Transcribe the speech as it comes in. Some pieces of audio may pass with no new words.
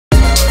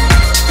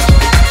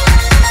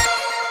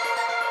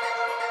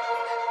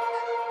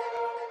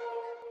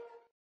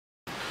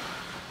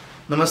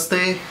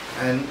Namaste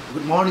and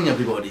good morning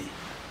everybody.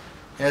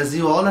 As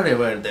you all are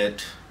aware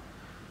that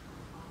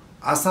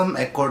Assam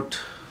Accord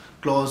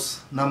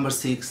clause number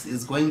 6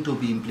 is going to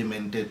be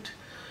implemented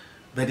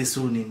very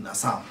soon in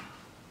Assam.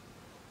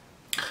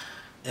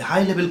 A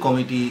high level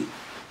committee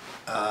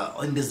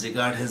in this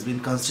regard has been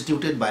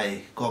constituted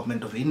by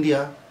Government of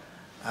India,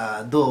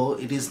 though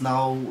it is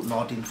now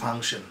not in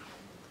function.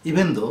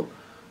 Even though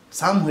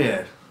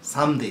somewhere,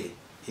 someday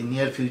in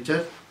near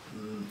future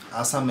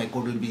Assam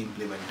Accord will be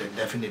implemented,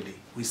 definitely,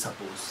 we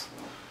suppose.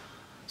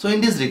 So in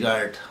this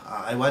regard,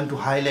 I want to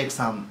highlight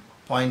some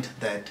point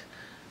that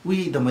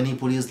we, the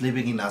Manipuris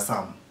living in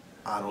Assam,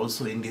 are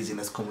also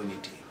indigenous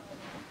community.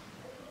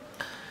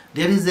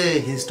 There is a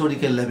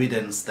historical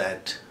evidence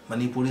that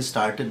Manipuris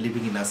started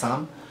living in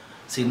Assam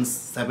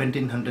since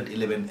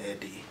 1711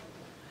 AD.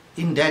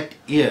 In that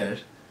year,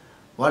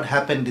 what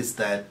happened is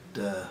that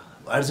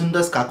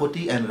Arjundas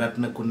Kakoti and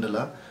Ratna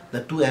Kundala,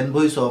 the two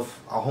envoys of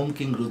Ahom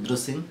King Rudra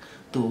Singh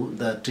to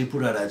the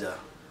Tripura Raja,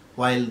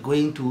 while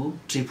going to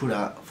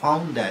Tripura,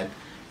 found that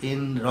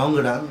in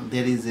Rongrang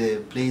there is a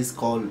place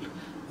called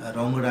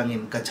Rongrang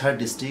in Kachar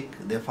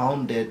district. They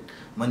found that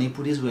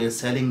Manipuris were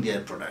selling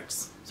their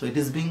products. So it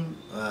is being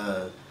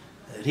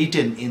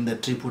written in the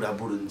Tripura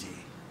Burunji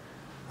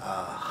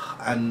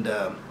and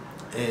a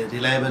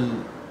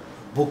reliable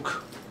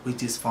book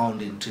which is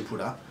found in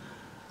Tripura.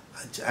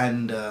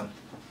 And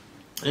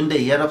in the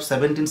year of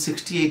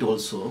 1768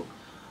 also,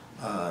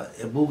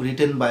 a book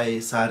written by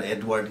Sir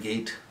Edward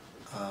Gate,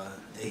 A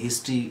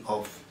History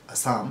of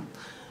Assam,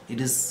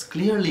 it is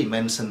clearly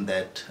mentioned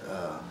that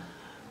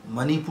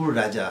Manipur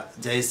Raja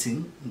Jai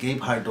Singh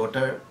gave her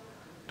daughter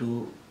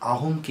to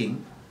Ahom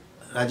King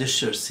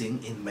Rajeshwar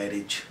Singh in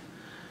marriage.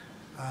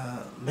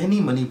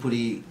 Many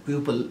Manipuri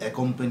people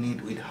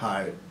accompanied with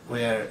her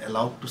were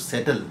allowed to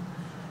settle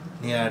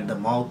near the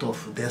mouth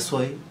of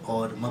Desoi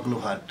or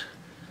Magluhat,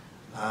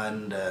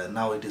 and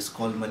now it is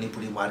called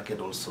Manipuri Market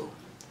also.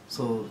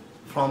 So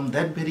from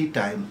that very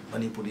time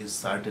Manipuris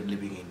started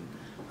living in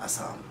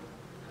Assam.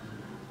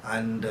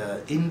 And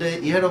in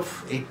the year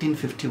of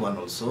 1851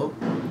 also,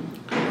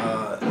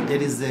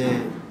 there is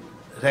a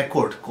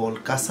record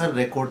called Kasar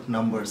record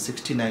number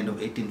 69 of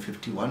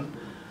 1851.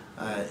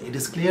 It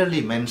is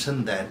clearly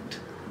mentioned that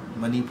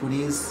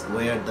Manipuris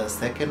were the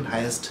second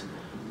highest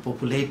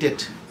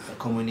populated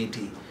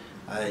community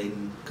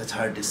in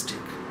Kachar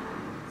district.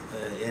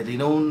 A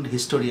renowned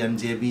historian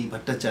J.B.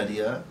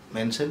 Bhattacharya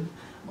mentioned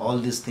all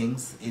these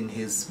things in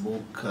his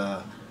book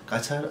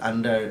Kachar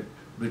under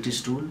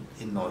British rule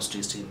in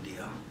Northeast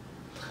India.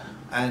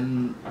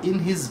 And in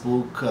his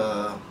book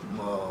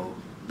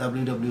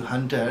W.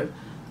 Hunter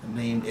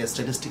named A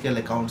Statistical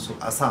Accounts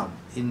of Assam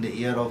in the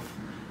year of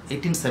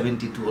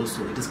 1872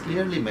 also, it is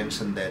clearly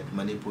mentioned that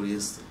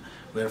Manipuris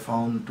were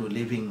found to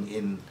live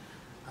in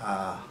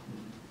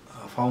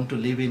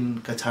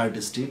Kachar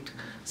district,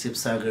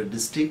 Sibsagar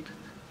district,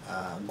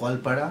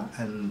 Gwalpara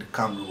and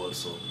Kamrup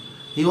also.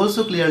 He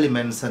also clearly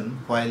mentioned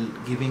while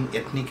giving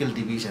ethnical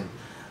division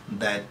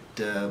that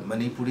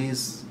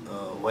Manipuris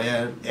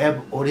were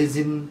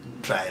ab-origin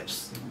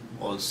tribes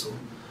also.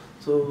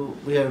 So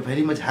we are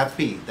very much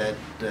happy that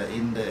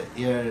in the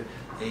year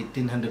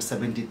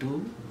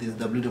 1872 this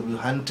W.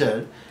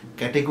 Hunter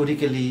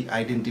categorically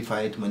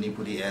identified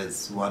Manipuri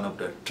as one of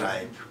the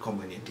tribe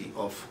community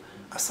of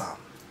Assam.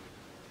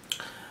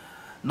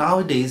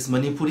 Nowadays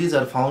Manipuris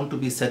are found to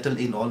be settled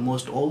in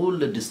almost all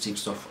the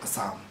districts of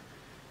Assam,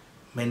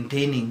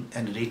 maintaining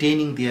and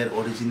retaining their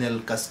original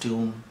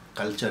costume,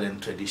 culture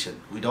and tradition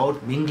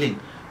without mingling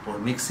or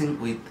mixing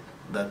with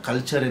the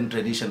culture and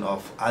tradition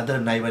of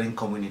other neighboring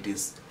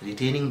communities,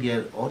 retaining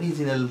their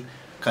original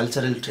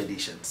cultural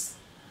traditions.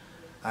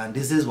 And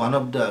this is one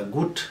of the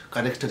good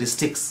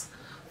characteristics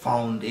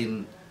found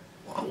in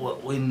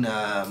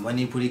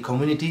Manipuri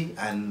community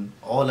and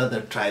all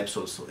other tribes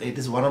also. It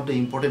is one of the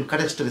important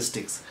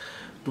characteristics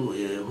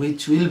to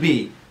which will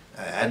be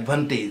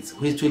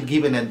which will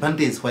give an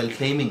advantage while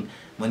claiming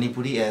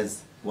Manipuri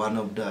as one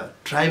of the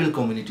tribal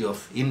community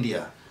of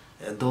India.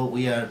 Though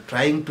we are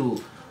trying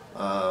to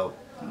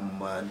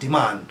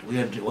demand, we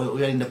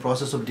are in the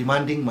process of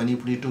demanding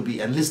Manipuri to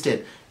be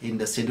enlisted in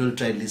the scheduled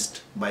tribe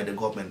list by the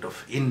Government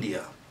of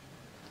India.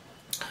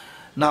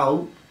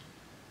 Now,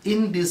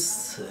 in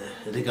this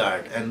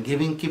regard and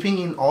keeping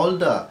in all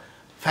the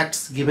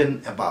facts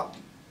given above,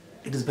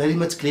 it is very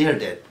much clear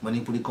that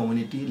Manipuri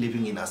community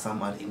living in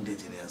Assam are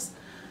indigenous,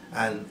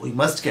 and we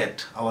must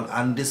get our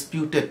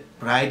undisputed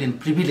pride and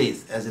privilege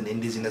as an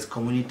indigenous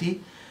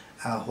community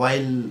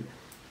while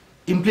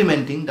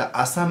implementing the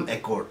Assam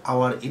Accord.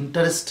 Our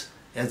interest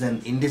as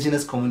an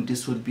indigenous community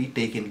should be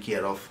taken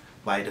care of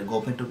by the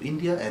Government of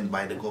India and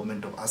by the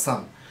Government of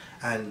Assam,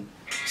 and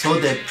so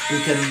that we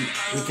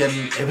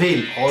can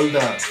avail all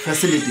the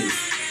facilities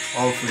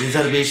of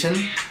reservation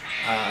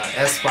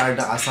as per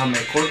the Assam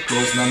Accord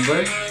clause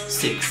number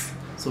 6.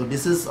 So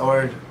this is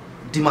our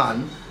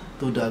demand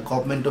to the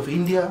Government of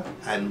India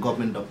and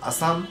Government of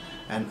Assam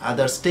and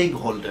other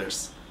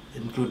stakeholders,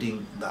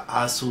 including the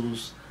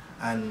ASUs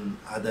and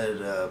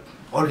other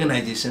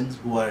organizations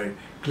who are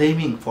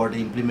claiming for the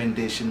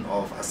implementation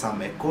of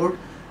Assam Accord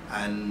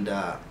and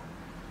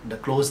the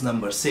clause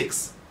number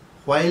 6,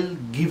 while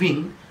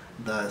giving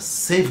the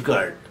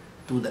safeguard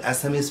to the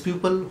Assamese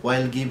people,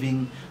 while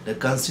giving the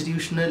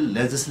constitutional,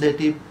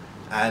 legislative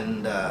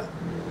and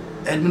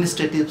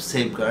administrative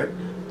safeguard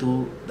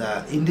to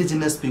the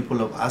indigenous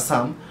people of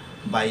Assam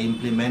by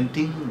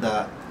implementing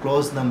the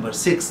clause number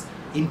 6,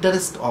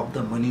 interest of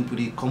the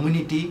Manipuri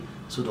community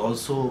should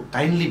also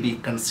kindly be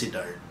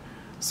considered.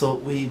 So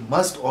we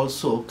must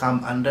also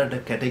come under the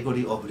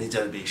category of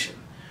reservation.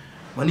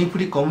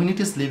 Manipuri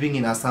communities living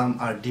in Assam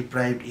are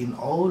deprived in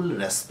all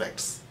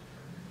respects,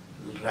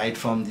 right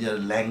from their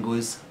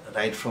language,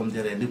 right from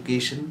their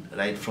education,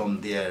 right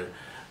from their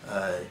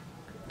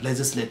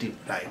legislative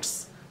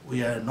rights.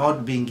 We are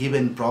not being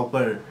given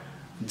proper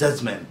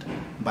judgment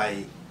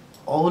by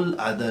all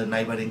other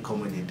neighboring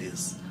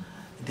communities.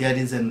 There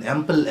is an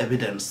ample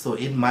evidence. So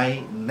in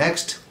my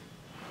next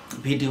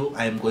video,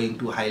 I am going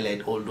to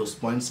highlight all those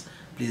points.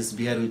 Please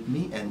bear with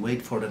me and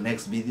wait for the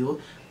next video.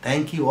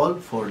 Thank you all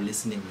for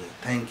listening me.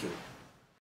 Thank you.